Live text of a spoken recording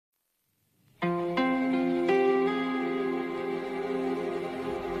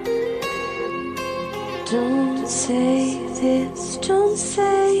Don't say this, don't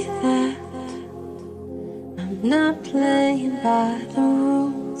say that. I'm not playing by the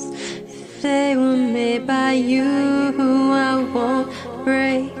rules. If they were made by you, I won't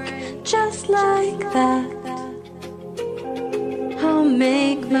break just like that. I'll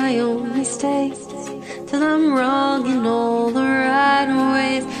make my own mistakes till I'm wrong in all the right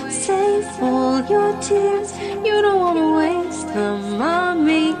ways. Save all your tears, you don't wanna waste them on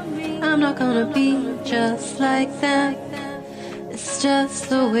me. I'm not gonna be just like them. It's just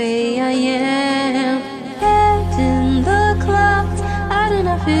the way I am. Head in the clouds, I do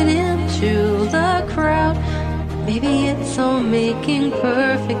not fit into the crowd. Maybe it's all making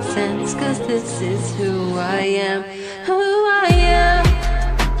perfect sense, 'cause this is who I am, who I am.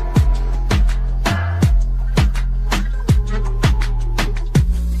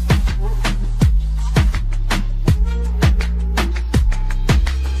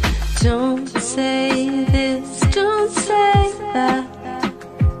 Don't say this, don't say that.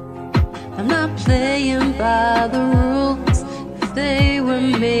 I'm not playing by the rules. If they were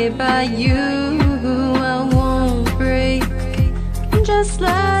made by you, I won't break just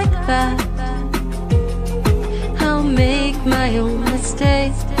like that. I'll make my own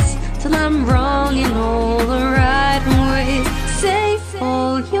mistakes till I'm wrong in all the right ways. Save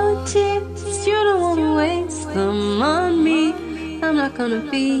all your tears, you don't wanna waste them on me. I'm not gonna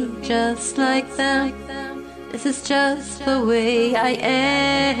be just like them. This is just the way I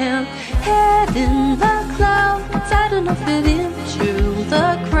am. Head in the clouds, I do not fit into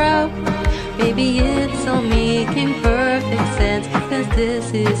the crowd. Maybe it's all making perfect sense, 'cause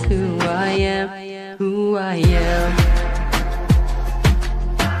this is who I am, who I am.